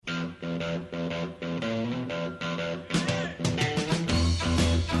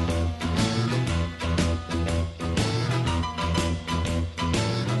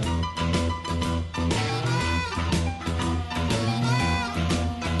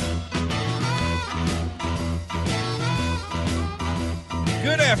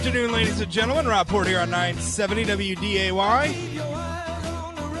afternoon, ladies and gentlemen. Rob Port here on 970 WDAY.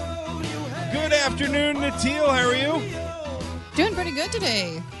 Good afternoon, Natil. How are you? Doing pretty good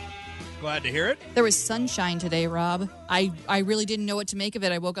today. Glad to hear it. There was sunshine today, Rob. I really didn't know what to make of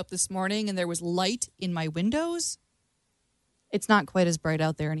it. I woke up this morning and there was light in my windows. It's not quite as bright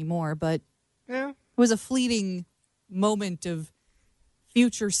out there anymore, but Yeah, it was a fleeting moment of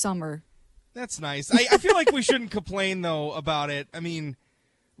future summer. that's nice. I feel like we shouldn't complain, though, about it. I mean,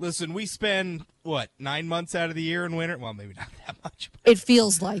 listen, we spend, 9 months out of the year in winter? Well, maybe not that much. It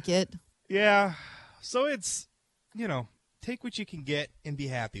feels like it. Yeah, so it's, take what you can get and be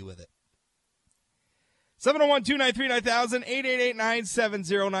happy with it. 701-293-9000,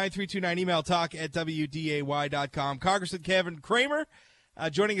 888-970-9329, email talk@wday.com. Congressman Kevin Cramer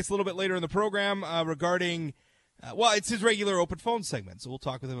joining us a little bit later in the program regarding, it's his regular open phone segment, so we'll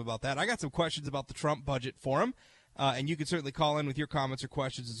talk with him about that. I got some questions about the Trump budget for him, and you can certainly call in with your comments or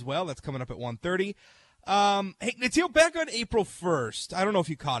questions as well. That's coming up at 1:30. Hey, Natil, back on April 1st, I don't know if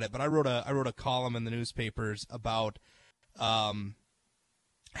you caught it, but I wrote a column in the newspapers about how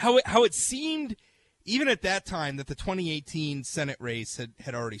it seemed, even at that time, that the 2018 Senate race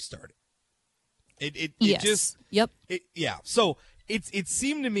had already started. So it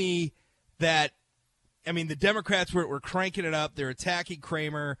seemed to me that, the Democrats were cranking it up. They're attacking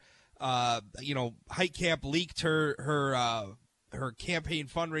Cramer. Heitkamp leaked her campaign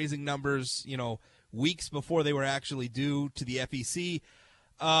fundraising numbers, weeks before they were actually due to the FEC.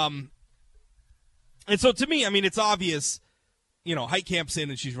 And so to me, it's obvious, Heitkamp's in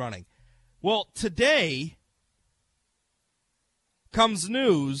and she's running. Well, today comes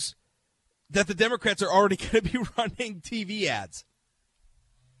news that the Democrats are already going to be running TV ads.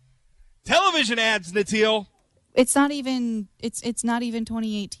 Television ads, Natil. It's not even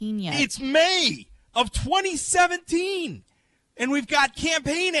 2018 yet. It's May of 2017. And we've got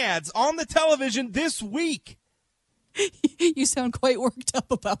campaign ads on the television this week. You sound quite worked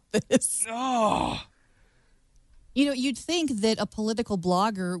up about this. Oh. You'd think that a political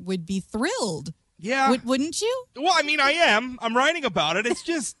blogger would be thrilled. Yeah. Wouldn't you? Well, I am. I'm writing about it. It's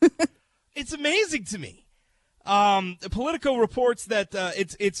just, it's amazing to me. Politico reports that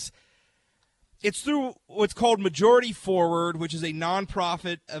it's through what's called Majority Forward, which is a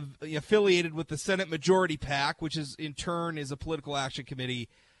nonprofit affiliated with the Senate Majority PAC, which is in turn is a political action committee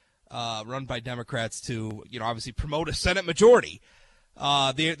run by Democrats to, obviously promote a Senate majority.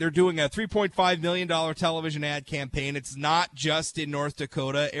 They're doing a $3.5 million television ad campaign. It's not just in North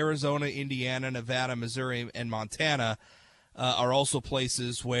Dakota. Arizona, Indiana, Nevada, Missouri, and Montana are also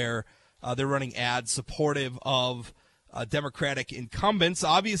places where they're running ads supportive of Democratic incumbents.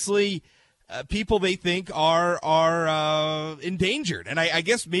 Obviously, people they think are endangered. And I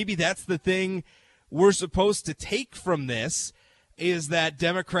guess maybe that's the thing we're supposed to take from this, is that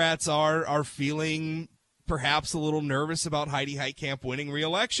Democrats are feeling perhaps a little nervous about Heidi Heitkamp winning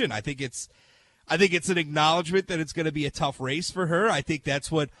re-election. I think it's an acknowledgement that it's going to be a tough race for her. I think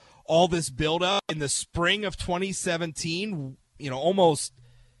that's what all this build-up in the spring of 2017, almost,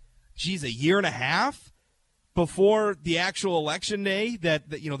 a year and a half before the actual election day that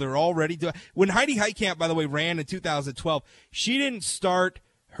they're already doing. When Heidi Heitkamp, by the way, ran in 2012, she didn't start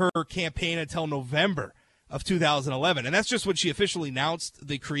her campaign until November of 2011. And that's just when she officially announced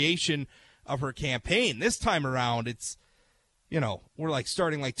the creation of her campaign. This time around, it's, we're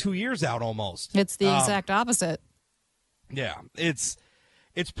starting 2 years out almost. It's the exact opposite. Yeah, it's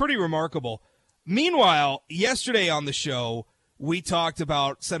pretty remarkable. Meanwhile, yesterday on the show, we talked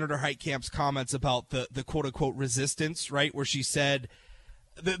about Senator Heitkamp's comments about the quote-unquote resistance, right, where she said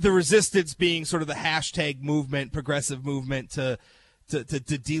the resistance being sort of the hashtag movement, progressive movement to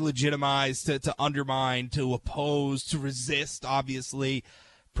delegitimize, to undermine, to oppose, to resist, obviously,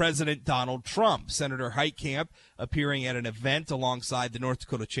 President Donald Trump. Senator Heitkamp appearing at an event alongside the North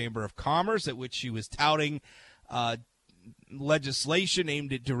Dakota Chamber of Commerce at which she was touting legislation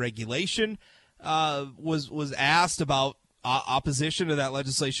aimed at deregulation, was asked about opposition to that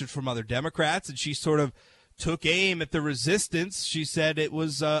legislation from other Democrats, and she sort of took aim at the resistance. She said it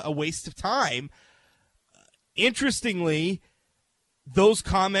was a waste of time. Interestingly, those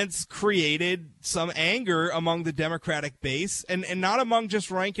comments created some anger among the Democratic base, and not among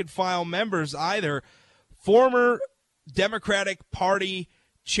just rank-and-file members either. Former Democratic Party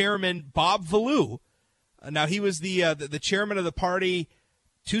Chairman Bob Valu, now he was the chairman of the party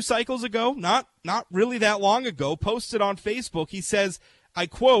 2 cycles ago, not really that long ago, posted on Facebook. He says, I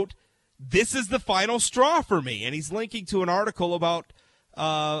quote, "This is the final straw for me," and he's linking to an article about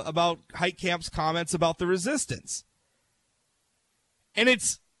Heitkamp's comments about the resistance. And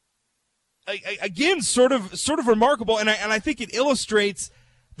it's, again, sort of remarkable, and I think it illustrates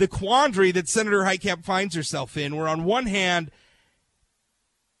the quandary that Senator Heitkamp finds herself in, where on one hand,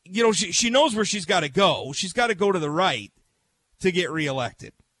 she knows where she's got to go. She's got to go to the right to get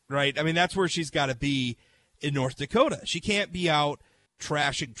reelected, right? I mean, that's where she's got to be in North Dakota. She can't be out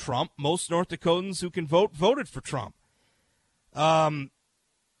trashing Trump. Most North Dakotans who can vote voted for Trump.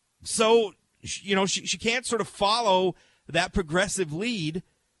 So, she can't sort of follow that progressive lead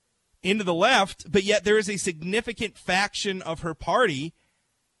into the left, but yet there is a significant faction of her party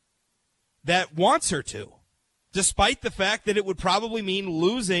that wants her to, despite the fact that it would probably mean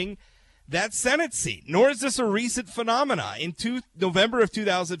losing that Senate seat. Nor is this a recent phenomena. In November of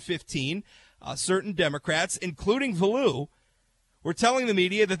 2015, certain Democrats, including Valou, were telling the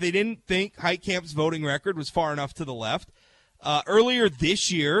media that they didn't think Heitkamp's voting record was far enough to the left. Earlier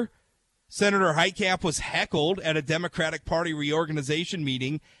this year, Senator Heitkamp was heckled at a Democratic Party reorganization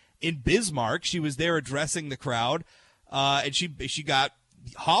meeting in Bismarck. She was there addressing the crowd, and she got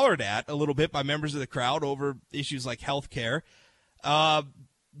hollered at a little bit by members of the crowd over issues like health care.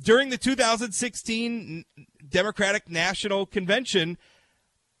 During the 2016 Democratic National Convention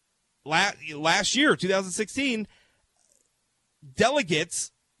last year, 2016,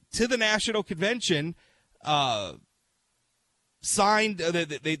 delegates to the National Convention signed,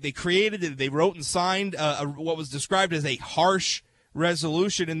 they wrote and signed what was described as a harsh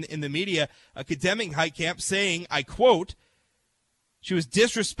resolution in the media condemning Heitkamp, saying, I quote, she was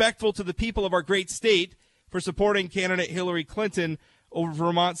disrespectful to the people of our great state for supporting candidate Hillary Clinton over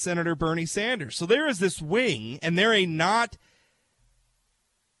Vermont Senator Bernie Sanders. So there is this wing, and they're a not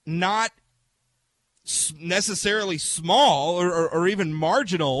necessarily small or even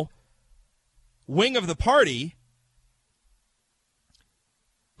marginal wing of the party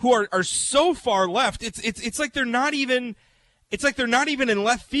who are so far left. It's like they're not even in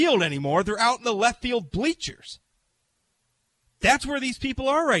left field anymore. They're out in the left field bleachers. That's where these people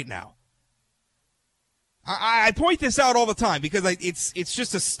are right now. I point this out all the time because it's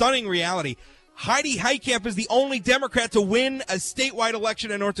just a stunning reality. Heidi Heitkamp is the only Democrat to win a statewide election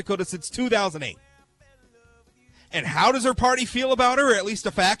in North Dakota since 2008. And how does her party feel about her, or at least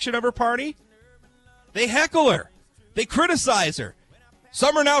a faction of her party? They heckle her. They criticize her.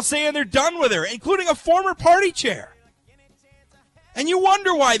 Some are now saying they're done with her, including a former party chair. And you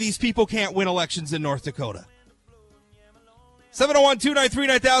wonder why these people can't win elections in North Dakota.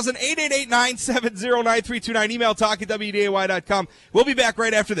 701-293-9000, 888-970-9329. Email talk@wday.com. We'll be back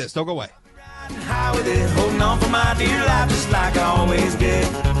right after this. Don't go away. High with it, holding on for my dear life just like I always did.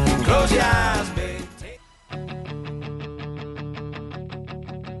 Close your eyes, baby.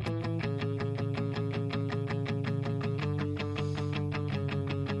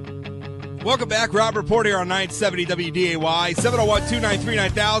 Welcome back. Rob Report here on 970 WDAY.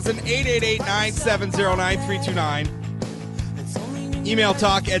 701-293-9000, 888-970-9329. Email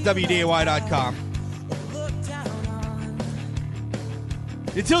talk@wday.com.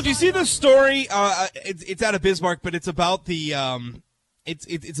 Until, do you see this story? It's out of Bismarck, but it's about the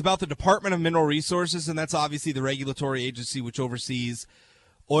it's about the Department of Mineral Resources, and that's obviously the regulatory agency which oversees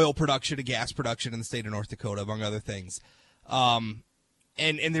oil production and gas production in the state of North Dakota, among other things.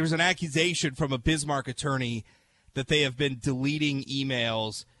 And there was an accusation from a Bismarck attorney that they have been deleting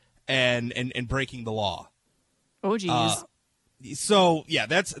emails and breaking the law. Oh, geez. So yeah,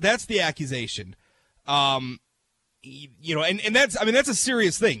 that's the accusation. And that's a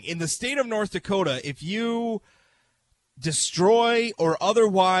serious thing in the state of North Dakota. If you destroy or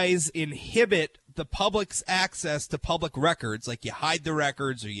otherwise inhibit the public's access to public records, like you hide the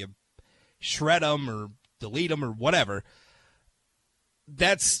records or you shred them or delete them or whatever,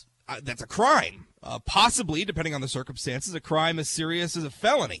 that's a crime. Possibly, depending on the circumstances, a crime as serious as a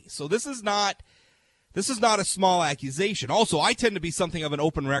felony. So this is not a small accusation. Also, I tend to be something of an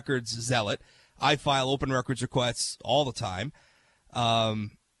open records zealot. I file open records requests all the time.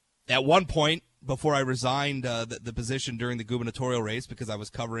 At one point, before I resigned the position during the gubernatorial race because I was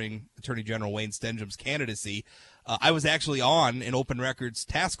covering Attorney General Wayne Stenjum's candidacy, I was actually on an open records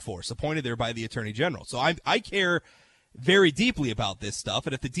task force appointed there by the Attorney General. So I care very deeply about this stuff.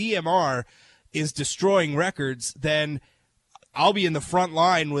 And if the DMR is destroying records, then I'll be in the front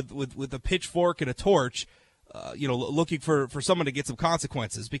line with a pitchfork and a torch, looking for someone to get some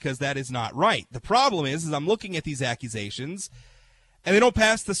consequences, because that is not right. The problem is I'm looking at these accusations and they don't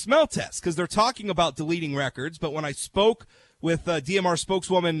pass the smell test because they're talking about deleting records. But when I spoke with DMR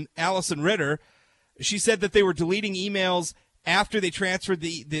spokeswoman Allison Ritter, she said that they were deleting emails after they transferred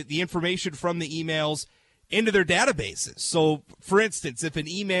the information from the emails into their databases. So, for instance, if an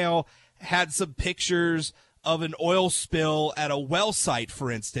email had some pictures of an oil spill at a well site,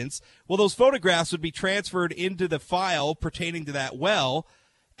 for instance, well, those photographs would be transferred into the file pertaining to that well,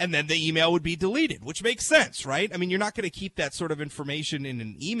 and then the email would be deleted, which makes sense, right? I mean, you're not going to keep that sort of information in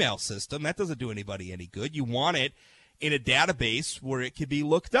an email system. That doesn't do anybody any good. You want it in a database where it can be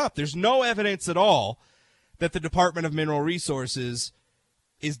looked up. There's no evidence at all that the Department of Mineral Resources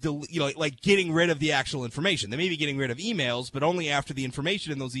is like getting rid of the actual information. They may be getting rid of emails, but only after the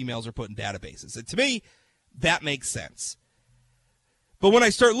information in those emails are put in databases. And to me, that makes sense. But when I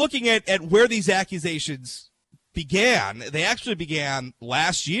start looking at where these accusations began, they actually began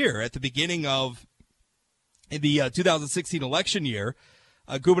last year at the beginning of the 2016 election year.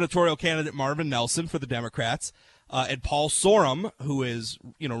 Gubernatorial candidate Marvin Nelson for the Democrats and Paul Sorum, who is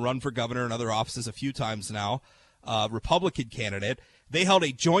run for governor and other offices a few times now, Republican candidate. They held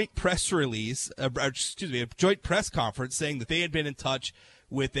a joint press release, a joint press conference saying that they had been in touch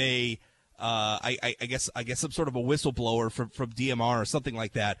with I guess some sort of a whistleblower from DMR or something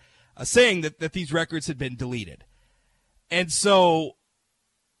like that, saying that these records had been deleted. And so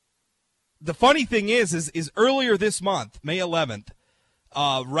the funny thing is earlier this month, May 11th,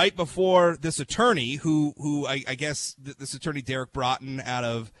 right before this attorney, who I guess this attorney Derek Broughton out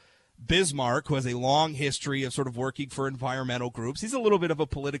of Bismarck, who has a long history of sort of working for environmental groups. He's a little bit of a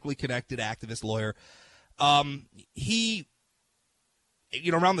politically connected activist lawyer. He,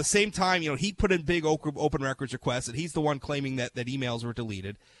 around the same time, he put in big open records requests, and he's the one claiming that emails were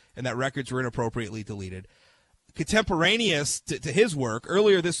deleted and that records were inappropriately deleted. Contemporaneous to his work,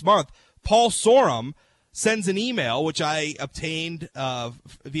 earlier this month, Paul Sorum sends an email, which I obtained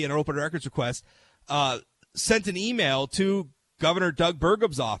via an open records request, sent an email to Governor Doug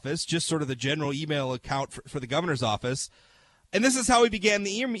Burgum's office, just sort of the general email account for the governor's office. And this is how he began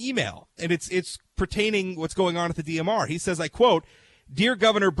the email. And it's pertaining what's going on at the DMR. He says, I quote, "Dear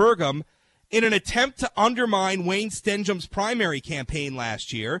Governor Burgum, in an attempt to undermine Wayne Stenjum's primary campaign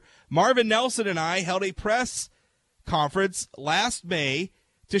last year, Marvin Nelson and I held a press conference last May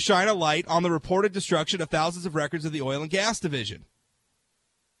to shine a light on the reported destruction of thousands of records of the oil and gas division."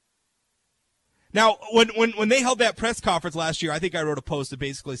 Now, when they held that press conference last year, I think I wrote a post that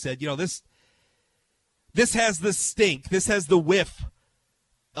basically said, this has the stink, this has the whiff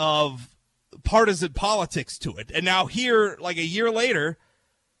of partisan politics to it. And now here, like a year later,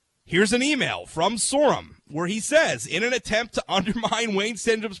 here's an email from Sorum where he says, in an attempt to undermine Wayne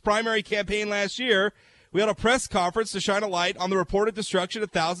Stenjum's primary campaign last year, we held a press conference to shine a light on the reported destruction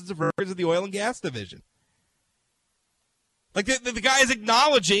of thousands of records of the oil and gas division. Like the guy is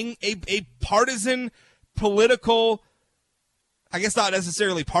acknowledging a partisan political, I guess not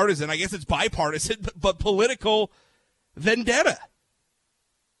necessarily partisan, I guess it's bipartisan, but political vendetta.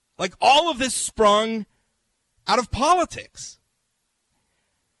 Like all of this sprung out of politics.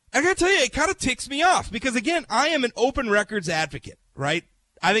 I gotta tell you, it kind of ticks me off because, again, I am an open records advocate, right?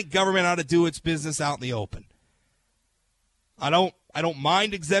 I think government ought to do its business out in the open. I don't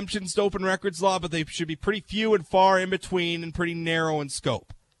mind exemptions to open records law, but they should be pretty few and far in between and pretty narrow in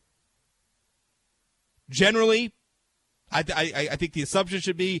scope. Generally, I think the assumption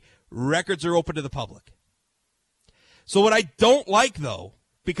should be records are open to the public. So what I don't like, though,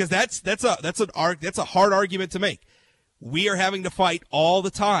 because that's a hard argument to make. We are having to fight all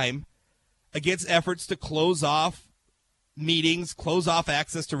the time against efforts to close off meetings, close off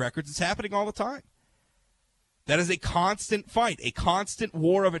access to records. It's happening all the time. That is a constant fight, a constant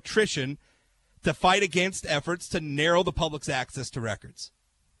war of attrition to fight against efforts to narrow the public's access to records.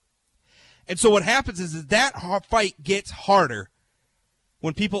 And so what happens is that fight gets harder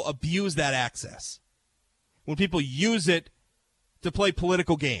when people abuse that access, when people use it to play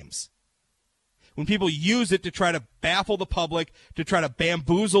political games, when people use it to try to baffle the public, to try to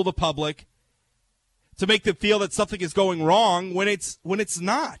bamboozle the public, to make them feel that something is going wrong when it's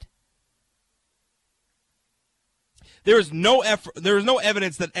not. There is no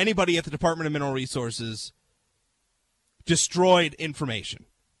evidence that anybody at the Department of Mineral Resources destroyed information.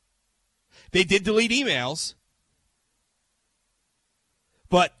 They did delete emails,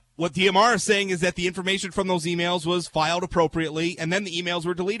 but what DMR is saying is that the information from those emails was filed appropriately, and then the emails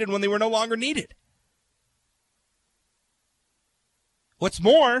were deleted when they were no longer needed. What's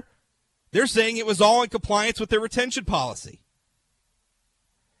more, they're saying it was all in compliance with their retention policy.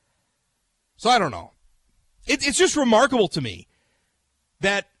 So I don't know. It's just remarkable to me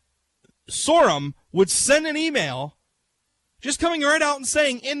that Sorum would send an email just coming right out and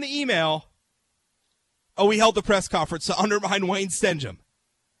saying in the email, oh, we held the press conference to undermine Wayne Stenjum.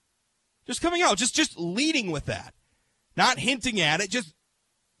 Just coming out, just leading with that. Not hinting at it, just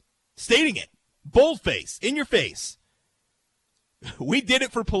stating it. Boldface, in your face. We did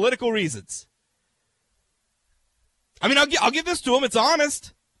it for political reasons. I mean, I'll give this to him. It's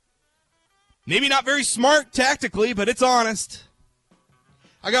honest. Maybe not very smart tactically, but it's honest.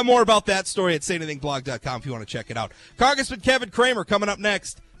 I got more about that story at sayanythingblog.com if you want to check it out. Congressman Kevin Cramer coming up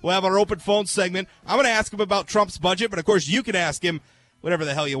next. We'll have our open phone segment. I'm going to ask him about Trump's budget, but of course you can ask him whatever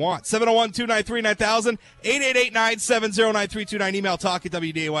the hell you want. 701-293-9000, 888-970-9329. Email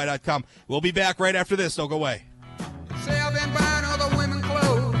talk@wday.com. We'll be back right after this. Don't go away. Say I've been buying other women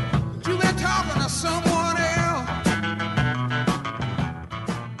clothes, but you've been talking to someone else.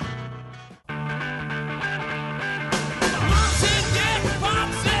 Mom said yes, Pop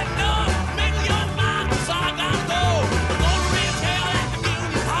said no. Make your mind, so I gotta go. Go to retail at the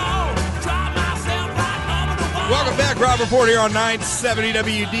Union Hall. Try myself right over the wall. Welcome back. Rob Report here on 970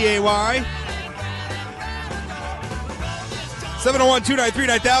 WDAY.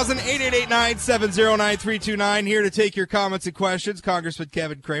 701-293-9000, 888-970-9329. Here to take your comments and questions, Congressman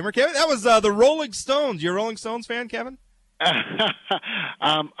Kevin Cramer. Kevin, that was the Rolling Stones. You're a Rolling Stones fan, Kevin?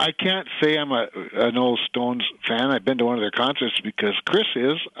 I can't say I'm an old Stones fan. I've been to one of their concerts because Chris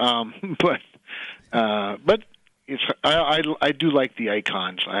is, but it's I do like the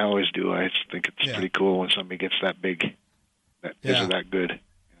icons. I always do. I just think it's pretty cool when somebody gets that big, is that good,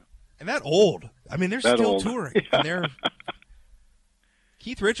 and that old. I mean, they're still touring. Yeah. And they're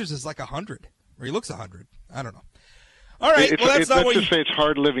Keith Richards is like 100, or he looks 100. I don't know. All right, let's just say it's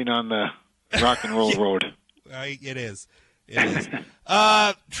hard living on the rock and roll road. It is. It is.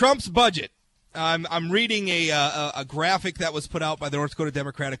 Trump's budget. I'm reading a graphic that was put out by the North Dakota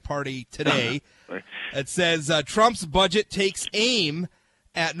Democratic Party today. It says Trump's budget takes aim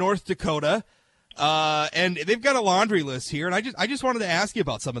at North Dakota, and they've got a laundry list here. And I just wanted to ask you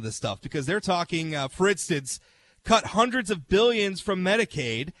about some of this stuff because they're talking, for instance, cut hundreds of billions from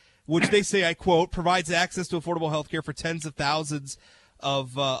Medicaid, which they say, I quote, provides access to affordable health care for tens of thousands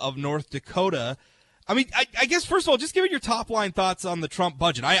of North Dakota. I mean, I guess, first of all, just give me your top-line thoughts on the Trump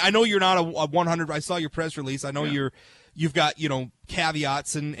budget. I know you're not a 100. I saw your press release. I know you've got,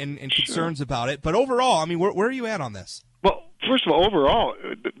 caveats and concerns about it. But overall, I mean, where are you at on this? Well, first of all, overall,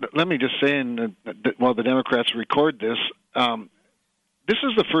 let me just say, while the Democrats record this, this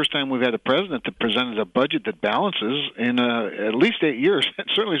is the first time we've had a president that presented a budget that balances in at least 8 years,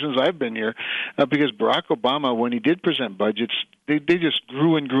 certainly since I've been here, because Barack Obama, when he did present budgets, they just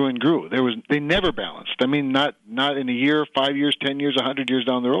grew and grew and grew. They never balanced. I mean, not in a year, 5 years, 10 years, 100 years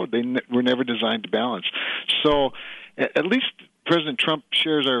down the road. They were never designed to balance. So at least President Trump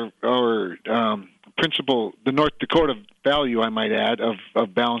shares our principle, the North Dakota value, I might add, of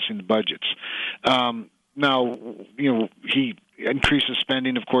balancing the budgets. Now, he increases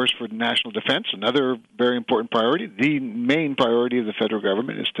spending, of course, for national defense, another very important priority. The main priority of the federal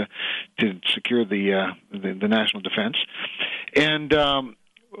government is to secure the national defense. And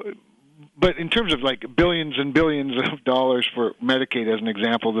but in terms of like billions and billions of dollars for Medicaid, as an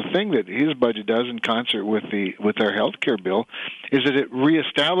example, the thing that his budget does in concert with our health care bill is that it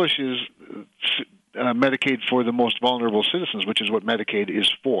reestablishes Medicaid for the most vulnerable citizens, which is what Medicaid is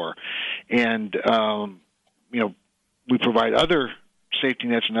for. And we provide other safety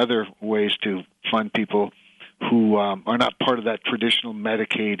nets and other ways to fund people who are not part of that traditional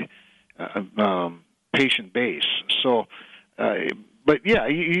Medicaid patient base. So, but yeah,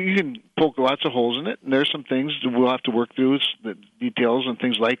 you can poke lots of holes in it, and there's some things that we'll have to work through, the details and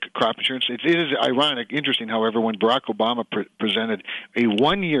things like crop insurance. It is interesting, however, when Barack Obama presented a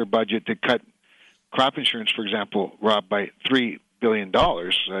one-year budget that cut crop insurance, for example, Rob, by $3 billion.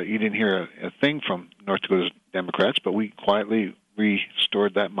 You didn't hear a thing from North Dakota's Democrats, but we quietly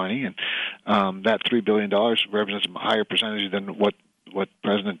restored that money, and that $3 billion represents a higher percentage than what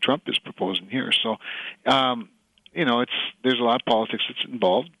President Trump is proposing here. So, there's a lot of politics that's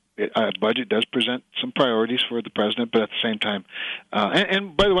involved. A budget does present some priorities for the president, but at the same time,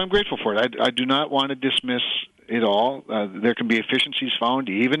 and by the way, I'm grateful for it. I do not want to dismiss it all. There can be efficiencies found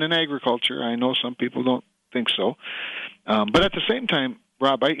even in agriculture. I know some people don't think so. But at the same time,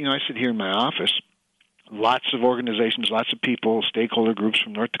 Rob, I sit here in my office. Lots of organizations, lots of people, stakeholder groups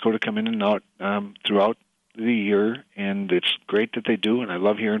from North Dakota come in and out throughout the year, and it's great that they do, and I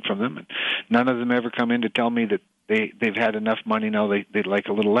love hearing from them. And none of them ever come in to tell me that they've had enough money now they'd like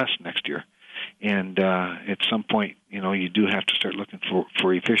a little less next year. And at some point, you do have to start looking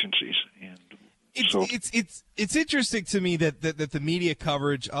for efficiencies. And it's interesting to me that the media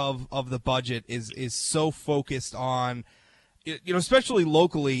coverage of the budget is so focused on, especially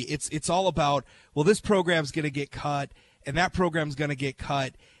locally, it's all about, well, this program's going to get cut and that program's going to get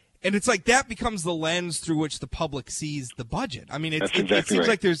cut. And it's like that becomes the lens through which the public sees the budget. I mean, it seems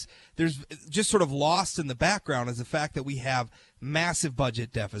like there's just sort of lost in the background is the fact that we have massive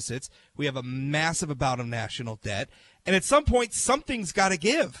budget deficits. We have a massive amount of national debt. And at some point, something's got to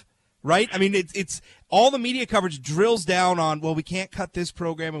give. right? I mean, it's all the media coverage drills down on, well, we can't cut this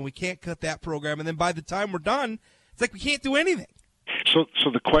program and we can't cut that program, and then by the time we're done, it's like we can't do anything. So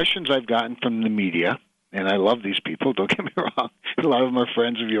the questions I've gotten from the media, and I love these people, don't get me wrong, a lot of them are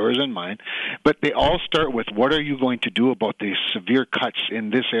friends of yours and mine, but they all start with, what are you going to do about these severe cuts in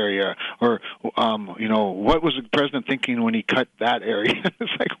this area? Or, what was the president thinking when he cut that area?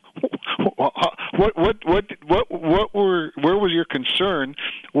 It's like, where was your concern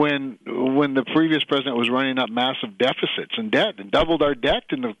when the previous president was running up massive deficits and debt and doubled our debt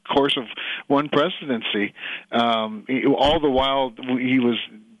in the course of one presidency? All the while he was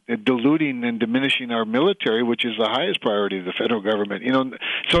diluting and diminishing our military, which is the highest priority of the federal government.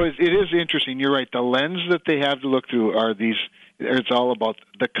 So it is interesting. You're right. The lens that they have to look through are these. It's all about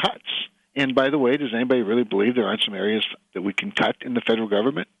the cuts. And by the way, does anybody really believe there aren't some areas that we can cut in the federal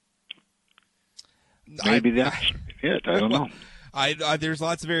government? Maybe that's it. I don't know. There's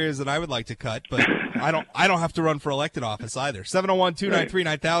lots of areas that I would like to cut, but I don't have to run for elected office either.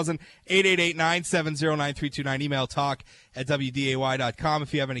 701-293-9000, 888-970-9329. Email talk@wday.com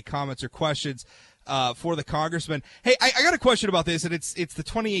if you have any comments or questions for the congressman. Hey, I got a question about this, and it's the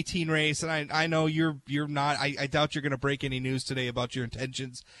 2018 race, and I know you're not. I doubt you're going to break any news today about your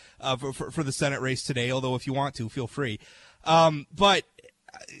intentions for the Senate race today. Although if you want to, feel free. But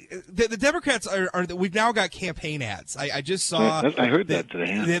the Democrats we've now got campaign ads. I just saw. I heard that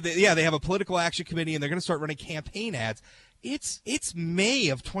today. They have a political action committee, and they're going to start running campaign ads. It's May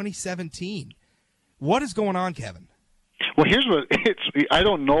of 2017. What is going on, Kevin? Well, here's what I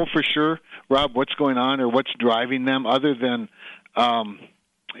don't know for sure, Rob, what's going on or what's driving them, other than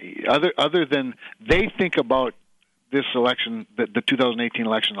they think about this election, the 2018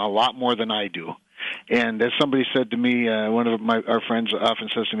 election, a lot more than I do. And as somebody said to me, one of our friends often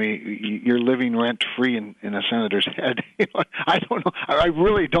says to me, "You're living rent free in a senator's head." I don't know. I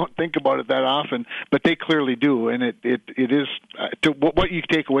really don't think about it that often, but they clearly do. And it is what you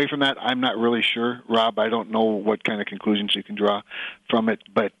take away from that. I'm not really sure, Rob. I don't know what kind of conclusions you can draw from it,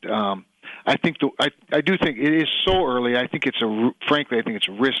 but I think I do think it is so early. I think frankly, I think it's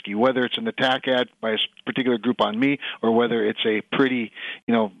risky, whether it's an attack ad by a particular group on me or whether it's a pretty,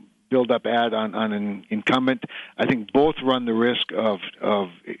 build-up ad on an incumbent. I think both run the risk of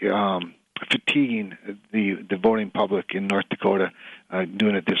fatiguing the voting public in North Dakota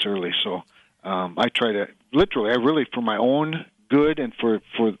doing it this early. So I try to literally, for my own good and for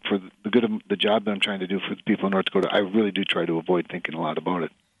the good of the job that I'm trying to do for the people in North Dakota, I really do try to avoid thinking a lot about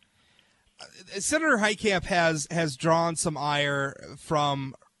it. Senator Heitkamp has drawn some ire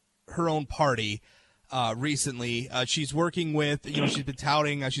from her own party recently. She's working with, she's been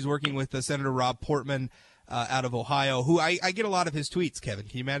touting, she's working with Senator Rob Portman out of Ohio, who I get a lot of his tweets, Kevin.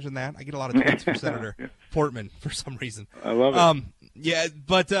 Can you imagine that? I get a lot of tweets from Senator Portman for some reason. I love it. Yeah,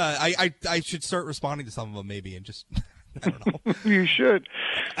 but I should start responding to some of them maybe and just, I don't know. You should.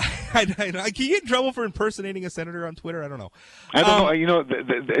 Can you get in trouble for impersonating a senator on Twitter? I don't know. I don't know.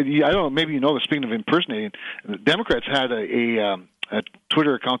 I don't know. Maybe speaking of impersonating, the Democrats had a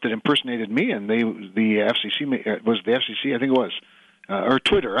Twitter account that impersonated me, and the FCC was the FCC, I think it was, or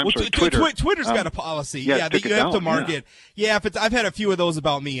Twitter. Twitter. Twitter's got a policy, that you have to mark it. Yeah, I've had a few of those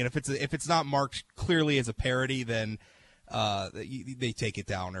about me, and if it's not marked clearly as a parody, then they take it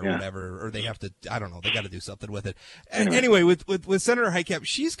down or whatever, or they have to. I don't know. They got to do something with it. Anyway, with Senator Heitkamp,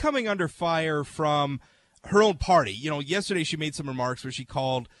 she's coming under fire from her own party. Yesterday she made some remarks where she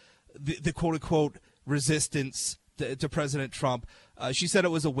called the quote unquote resistance to President Trump. She said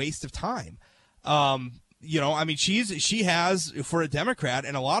it was a waste of time. She has, for a Democrat,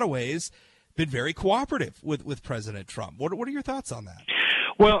 in a lot of ways, been very cooperative with President Trump. What are your thoughts on that?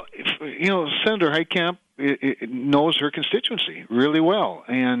 Well, Senator Heitkamp knows her constituency really well,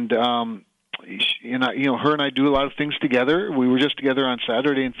 and her and I do a lot of things together. We were just together on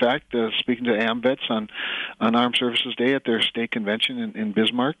Saturday, in fact, speaking to AMVETS on Armed Services Day at their state convention in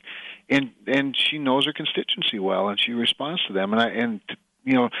Bismarck, and she knows her constituency well, and she responds to them,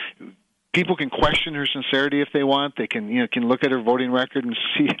 people can question her sincerity if they want. They can look at her voting record and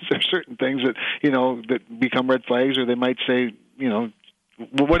see if there's certain things that that become red flags, or they might say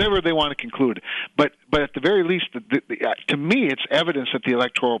whatever they want to conclude. But at the very least, to me, it's evidence that the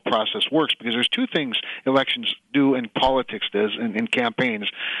electoral process works, because there's two things elections do and politics does in campaigns,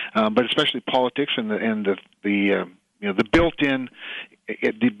 but especially politics and the built-in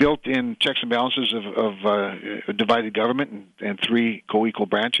checks and balances of a divided government and three co-equal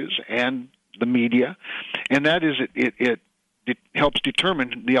branches and the media, and that is it helps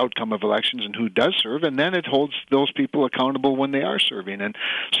determine the outcome of elections and who does serve, and then it holds those people accountable when they are serving. And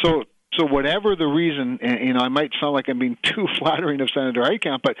so So whatever the reason, and I might sound like I'm being too flattering of Senator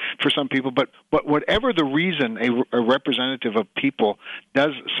Heitkamp, but for some people, but whatever the reason, a representative of people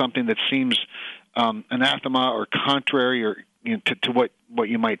does something that seems anathema or contrary or to what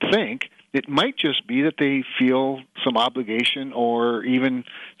you might think, it might just be that they feel some obligation or even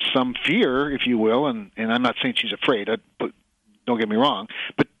some fear, if you will. And I'm not saying she's afraid. But don't get me wrong.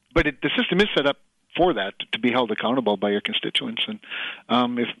 But the system is set up for that, to be held accountable by your constituents. And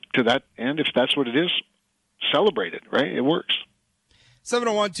if to that end, if that's what it is, celebrate it, right? It works.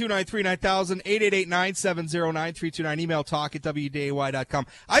 701-293-9000, 888-970-9329, email talk at wday.com.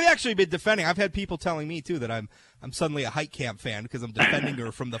 I've actually been defending. I've had people telling me, too, that I'm suddenly a Heitkamp fan because I'm defending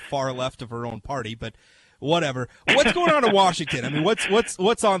her from the far left of her own party, but whatever. What's going on in Washington? I mean,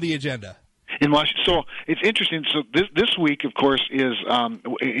 what's on the agenda? In Washington, so it's interesting. So this week, of course, is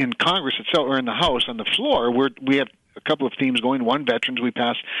in Congress itself, or in the House on the floor, we have a couple of themes going. One, veterans. We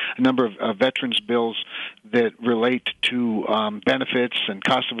passed a number of veterans bills that relate to benefits and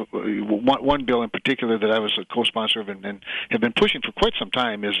cost of. One bill in particular that I was a co-sponsor of and have been pushing for quite some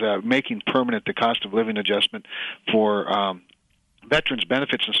time is making permanent the cost of living adjustment for veterans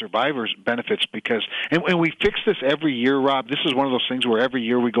benefits and survivors benefits, because and we fix this every year, Rob. This is one of those things where every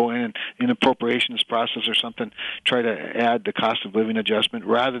year we go in appropriations process or something, try to add the cost of living adjustment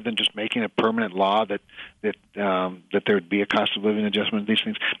rather than just making a permanent law that there would be a cost of living adjustment. These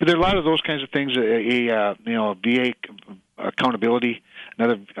things, but there are a lot of those kinds of things. A VA accountability,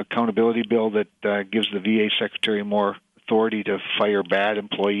 another accountability bill that gives the VA secretary more authority to fire bad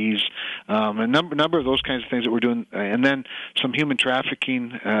employees, a number of those kinds of things that we're doing, and then some human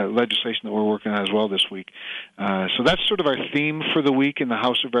trafficking legislation that we're working on as well this week. So that's sort of our theme for the week in the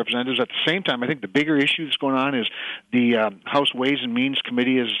House of Representatives. At the same time, I think the bigger issue that's going on is the House Ways and Means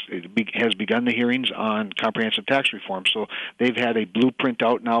Committee has begun the hearings on comprehensive tax reform. So they've had a blueprint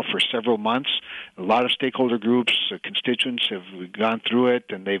out now for several months. A lot of stakeholder groups, constituents have gone through it,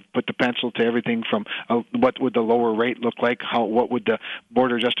 and they've put the pencil to everything from what would the lower rate look like, what would the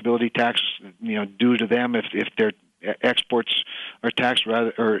border adjustability tax do to them if their exports are taxed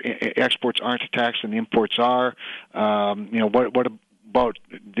rather, or exports aren't taxed and imports are. What about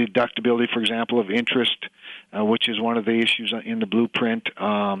deductibility, for example, of interest, which is one of the issues in the blueprint.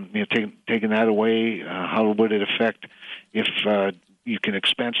 Taking that away, how would it affect if you can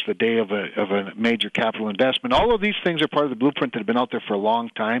expense the day of a major capital investment? All of these things are part of the blueprint that have been out there for a long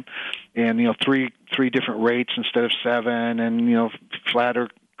time, and three different rates instead of 7, and flatter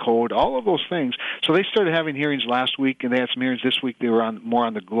code, all of those things. So they started having hearings last week, and they had some hearings this week. They were more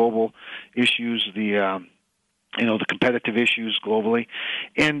on the global issues, the competitive issues globally.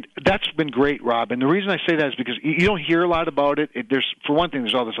 And that's been great, Rob. And the reason I say that is because you don't hear a lot about it. For one thing,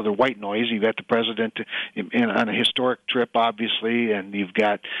 there's all this other white noise. You've got the president on a historic trip, obviously, and you've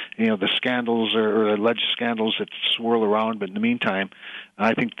got, the scandals or alleged scandals that swirl around. But in the meantime,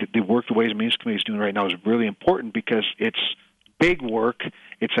 I think that the work the Ways and Means Committee is doing right now is really important because it's big work.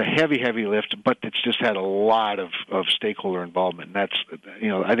 It's a heavy, heavy lift, but it's just had a lot of stakeholder involvement. And that's,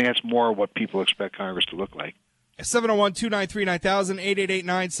 I think that's more what people expect Congress to look like. 701-293-9000,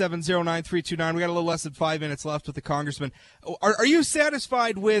 888-970-9329. We got a little less than 5 minutes left with the congressman. Are you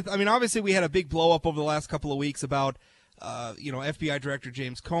satisfied with, obviously we had a big blow up over the last couple of weeks about, FBI Director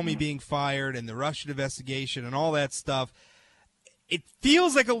James Comey being fired and the Russian investigation and all that stuff. It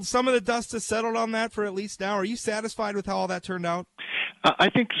feels like some of the dust has settled on that for at least now. Are you satisfied with how all that turned out? I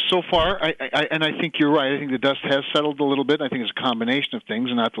think so far, and I think you're right. I think the dust has settled a little bit. I think it's a combination of things,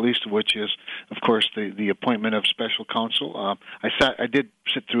 and not the least of which is, of course, the appointment of special counsel. I did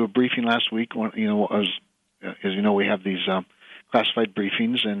sit through a briefing last week. As you know, we have these classified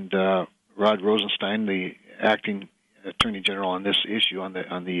briefings, and Rod Rosenstein, the acting Attorney General on this issue, on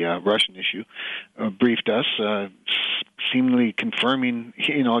the Russian issue, briefed us, seemingly confirming,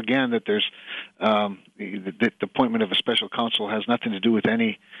 again, that there's the appointment of a special counsel has nothing to do with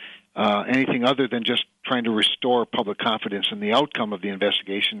anything other than just trying to restore public confidence in the outcome of the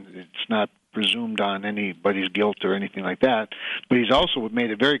investigation. It's not presumed on anybody's guilt or anything like that. But he's also made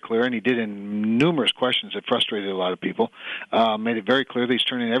it very clear, and he did in numerous questions that frustrated a lot of people, made it very clear that he's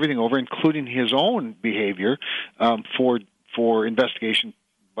turning everything over, including his own behavior, for investigation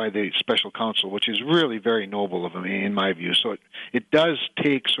by the special counsel, which is really very noble of him, in my view. So it does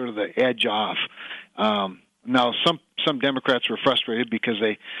take sort of the edge off. Now, some Democrats were frustrated because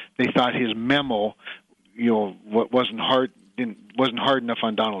they thought his memo, wasn't hard enough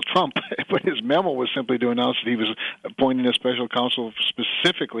on Donald Trump, but his memo was simply to announce that he was appointing a special counsel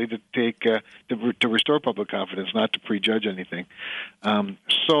specifically to to restore public confidence, not to prejudge anything.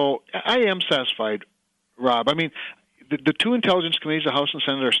 So I am satisfied, Rob. the two intelligence committees, the House and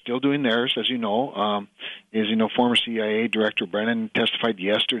Senate, are still doing theirs, as you know. Former CIA Director Brennan testified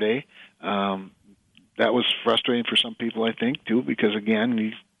yesterday. That was frustrating for some people, I think, too, because again,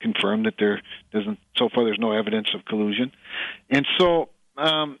 he confirmed that so far there's no evidence of collusion, and so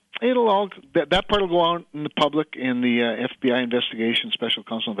that part will go out in the public, and the FBI investigation, Special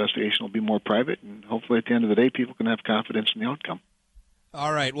Counsel investigation, will be more private, and hopefully at the end of the day, people can have confidence in the outcome.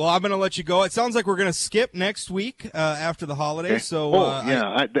 All right. Well, I'm going to let you go. It sounds like we're going to skip next week after the holidays. Okay. So,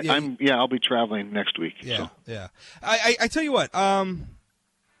 I'll be traveling next week. Yeah, so. yeah. I tell you what.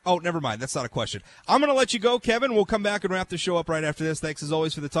 Oh, never mind. That's not a question. I'm going to let you go, Kevin. We'll come back and wrap the show up right after this. Thanks, as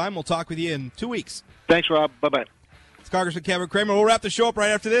always, for the time. We'll talk with you in 2 weeks. Thanks, Rob. Bye-bye. It's Congressman Kevin Cramer. We'll wrap the show up right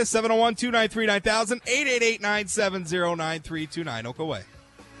after this. 701-293-9000, 888-970-9329. Don't go away.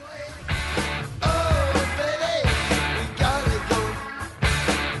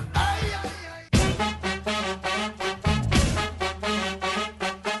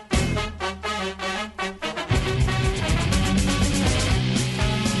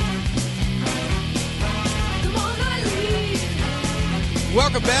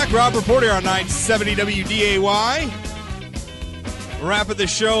 Welcome back. Rob Reporter on 970 WDAY. Wrapping the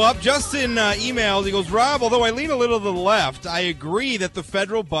show up. Justin emailed. He goes, Rob, although I lean a little to the left, I agree that the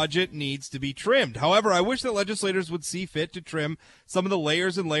federal budget needs to be trimmed. However, I wish that legislators would see fit to trim some of the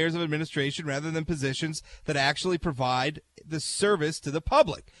layers and layers of administration rather than positions that actually provide the service to the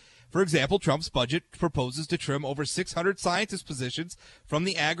public. For example, Trump's budget proposes to trim over 600 scientist positions from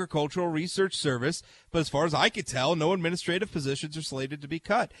the Agricultural Research Service, but as far as I could tell, no administrative positions are slated to be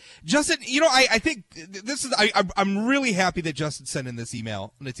cut. Justin, I think this is I'm really happy that Justin sent in this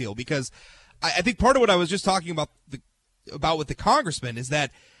email, Natil, because I think part of what I was just talking about with the congressman is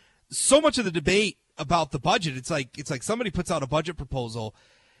that so much of the debate about the budget, it's like somebody puts out a budget proposal,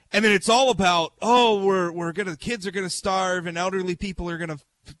 and then it's all about, kids are gonna starve and elderly people are gonna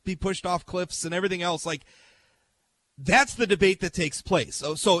be pushed off cliffs and everything else. Like, that's the debate that takes place.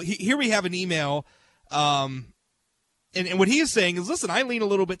 So here we have an email, and what he is saying is, listen, I lean a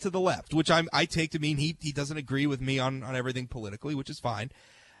little bit to the left, which I take to mean he doesn't agree with me on everything politically, which is fine.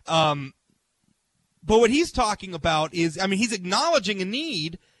 But what he's talking about is, he's acknowledging a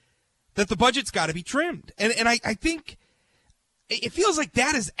need that the budget's got to be trimmed. And I think it feels like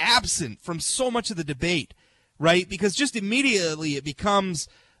that is absent from so much of the debate, right? Because just immediately it becomes,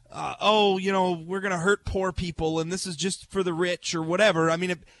 we're going to hurt poor people and this is just for the rich or whatever.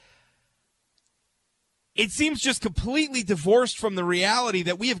 It seems just completely divorced from the reality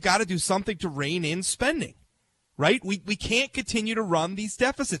that we have got to do something to rein in spending, right? We can't continue to run these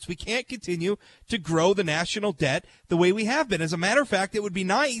deficits. We can't continue to grow the national debt the way we have been. As a matter of fact, it would be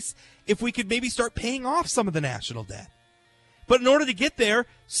nice if we could maybe start paying off some of the national debt. But in order to get there,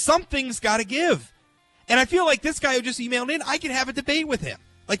 something's got to give. And I feel like this guy who just emailed in, I could have a debate with him.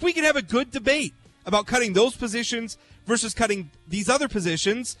 Like, we could have a good debate about cutting those positions versus cutting these other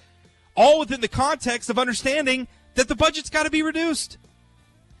positions, all within the context of understanding that the budget's got to be reduced.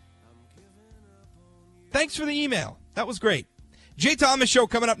 Thanks for the email. That was great. Jay Thomas Show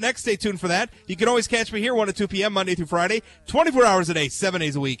coming up next. Stay tuned for that. You can always catch me here 1 to 2 p.m. Monday through Friday, 24 hours a day, 7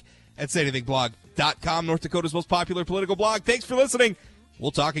 days a week at SayAnythingBlog.com, North Dakota's most popular political blog. Thanks for listening.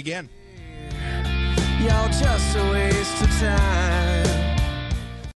 We'll talk again. You're just a waste of time.